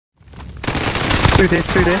Two there.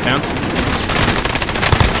 Down.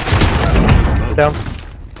 Down.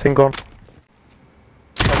 Team gone.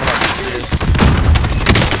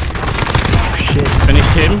 Shit.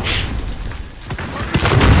 Finished him.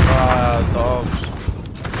 Dogs.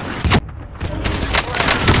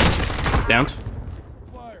 Downed.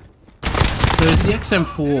 So is the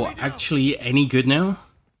XM4 actually any good now?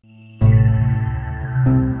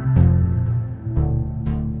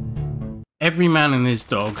 Every man and his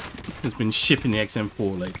dog has been shipping the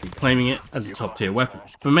XM4 lately, claiming it as a top tier weapon.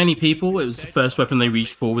 For many people, it was the first weapon they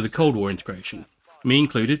reached for with a Cold War integration. Me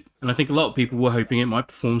included, and I think a lot of people were hoping it might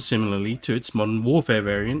perform similarly to its modern warfare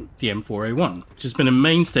variant, the M4A1, which has been a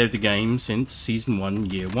mainstay of the game since Season 1,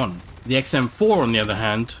 Year 1. The XM4, on the other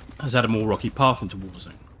hand, has had a more rocky path into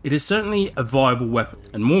Warzone. It is certainly a viable weapon,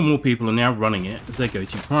 and more people are now running it as their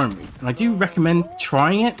go-to primary. And I do recommend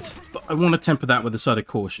trying it, but I want to temper that with a side of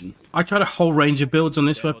caution. I tried a whole range of builds on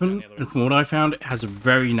this weapon, and from what I found, it has a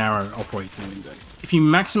very narrow operating window. If you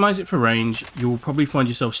maximize it for range, you will probably find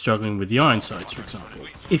yourself struggling with the iron sights, for example.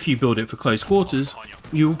 If you build it for close quarters,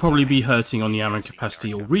 you will probably be hurting on the ammo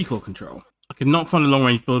capacity or recoil control. I could not find a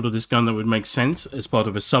long-range build of this gun that would make sense as part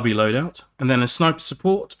of a subby loadout. And then as sniper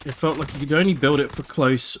support, it felt like you could only build it for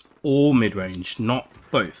close or mid-range, not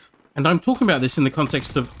both. And I'm talking about this in the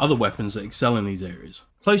context of other weapons that excel in these areas.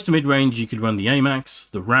 Close to mid-range, you could run the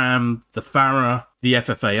AMAX, the RAM, the FARA, the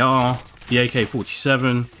FFAR, the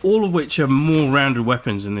AK-47, all of which are more rounded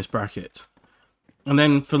weapons in this bracket. And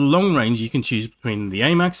then for long range, you can choose between the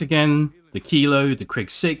AMAX again, the Kilo, the Krig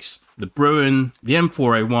 6, the Bruin, the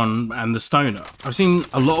M4A1, and the Stoner. I've seen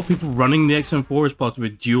a lot of people running the XM4 as part of a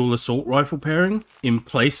dual assault rifle pairing in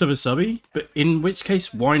place of a subby, but in which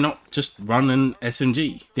case, why not just run an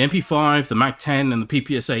SMG? The MP5, the MAC-10, and the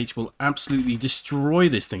PPSH will absolutely destroy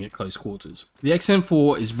this thing at close quarters. The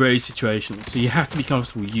XM4 is very situational, so you have to be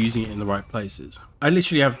comfortable using it in the right places. I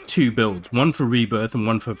literally have two builds, one for Rebirth and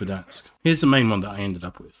one for Verdansk. Here's the main one that I ended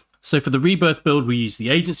up with. So for the Rebirth build, we use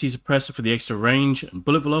the Agency Suppressor for the extra range and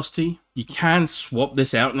bullet velocity. You can swap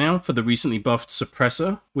this out now for the recently buffed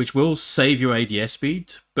Suppressor, which will save your ADS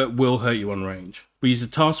speed, but will hurt you on range. We use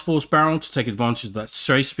the Task Force barrel to take advantage of that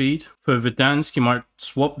stray speed. For Verdansk, you might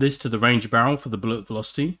swap this to the Ranger barrel for the bullet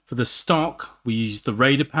velocity. For the stock, we use the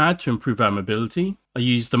Raider pad to improve our mobility. I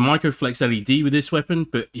use the Microflex LED with this weapon,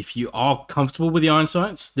 but if you are comfortable with the iron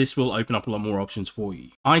sights, this will open up a lot more options for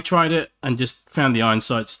you. I tried it and just found the iron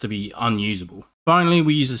sights to be unusable. Finally,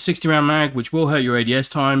 we use a 60 round mag, which will hurt your ADS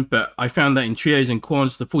time, but I found that in trios and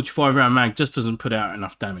quads, the 45 round mag just doesn't put out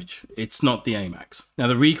enough damage. It's not the AMAX. Now,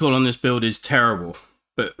 the recoil on this build is terrible,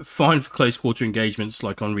 but fine for close quarter engagements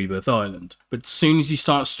like on Rebirth Island. But as soon as you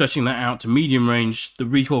start stretching that out to medium range, the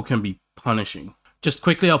recoil can be punishing. Just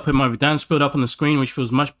quickly, I'll put my Verdansk build up on the screen, which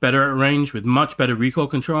feels much better at range with much better recoil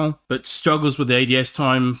control, but struggles with the ADS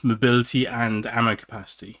time, mobility, and ammo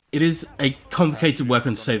capacity. It is a complicated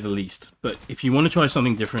weapon to say the least, but if you want to try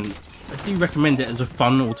something different, I do recommend it as a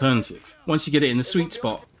fun alternative. Once you get it in the sweet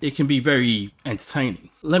spot, it can be very entertaining.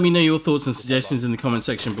 Let me know your thoughts and suggestions in the comment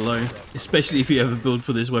section below, especially if you have a build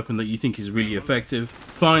for this weapon that you think is really effective.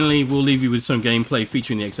 Finally, we'll leave you with some gameplay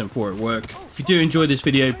featuring the XM4 at work. If you do enjoy this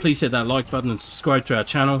video, please hit that like button and subscribe to our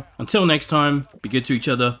channel. Until next time, be good to each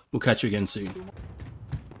other. We'll catch you again soon.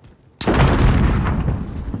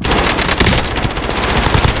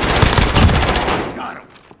 Got him.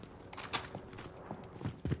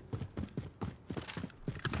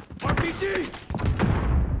 RPG.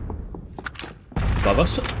 Above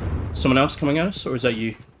us? Someone else coming at us, or is that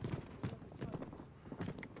you?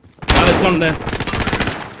 Ah, there's one there.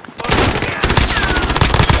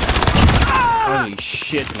 Holy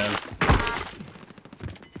shit, man.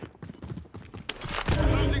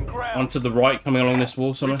 Onto the right, coming along this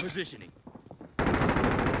wall somewhere.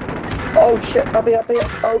 Oh shit, up here.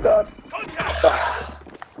 Oh god.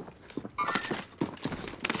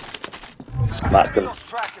 Smacked him.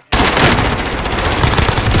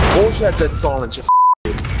 Bullshit, that silence, you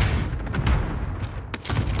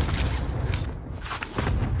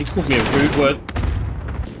He called me a rude word.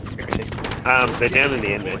 They're down in the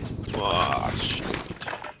end, man. Oh, shit.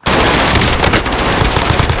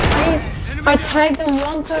 Please, I tagged him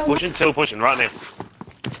one time. Pushing, still pushing, right now.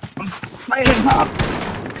 Fight him up.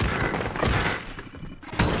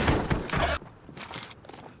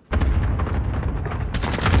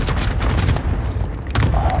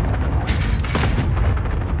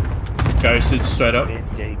 Ghosted straight up.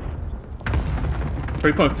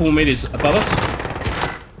 3.4 meters above us.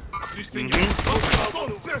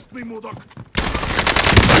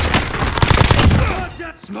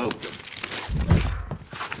 Smoked him.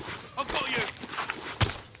 I've got you.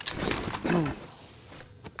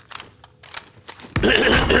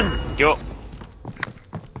 Yo.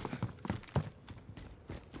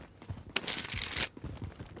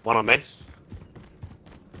 One on me.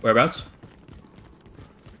 Whereabouts?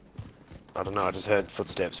 I don't know, I just heard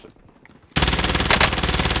footsteps. But...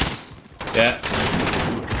 Yeah.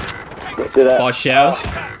 Let's do that. By showers.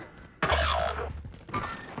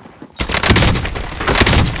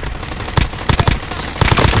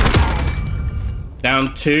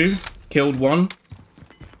 Down 2. Killed 1.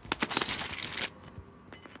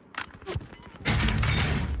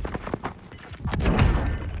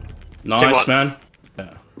 Nice, man.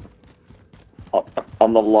 Yeah.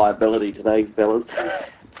 I'm the liability today, fellas.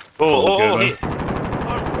 Oh, good, man. here.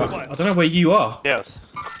 I don't know where you are. Yes.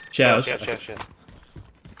 Showers. Yes.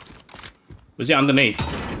 Was it underneath?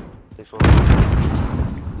 This one.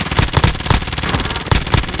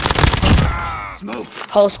 Smoke.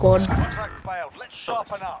 Whole squad. Contract failed. Let's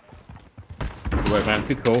sharpen up. Good work, man.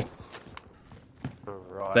 Good call.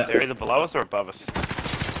 Right, That- they're either below us or above us.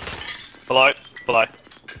 Below.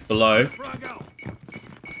 Below. Frag out.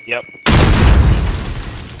 Yep.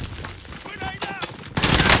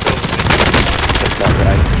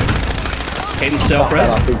 Hitting cell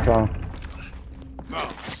press. Big time.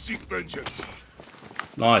 Now, seek vengeance.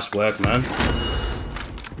 Nice work, man.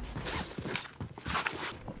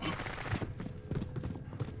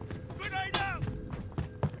 Grenade out.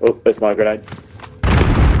 Oh, there's my grenade.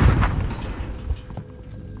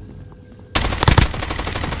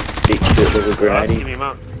 Big shit little Right, give grenade. me him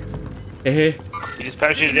up. Here. He just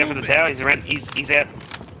parachuted down from the tower. He's around. He's out.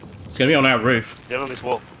 It's gonna be on our roof. He's down on this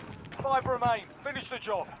wall. 5 remain. Finish the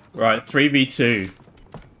job. Right, 3v2.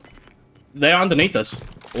 They're underneath us.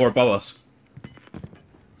 Or above us.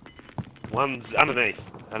 One's underneath.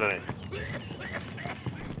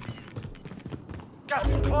 Gas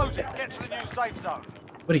is closing. Get to the new safe zone.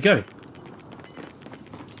 Where'd he go?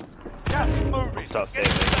 Gas is moving. Start Get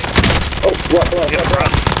to saving. the safe Oh, what? Yep,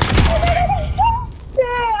 right.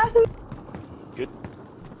 Good.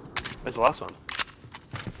 Where's the last one?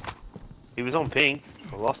 He was on ping.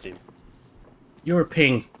 I lost him. You're a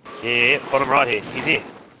ping. Yeah, bottom right here. He's here.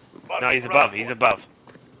 No, he's above. He's above.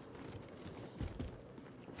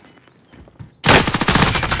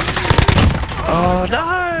 Oh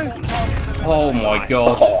no! Oh my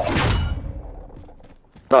god.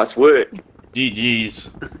 Nice work. GG's.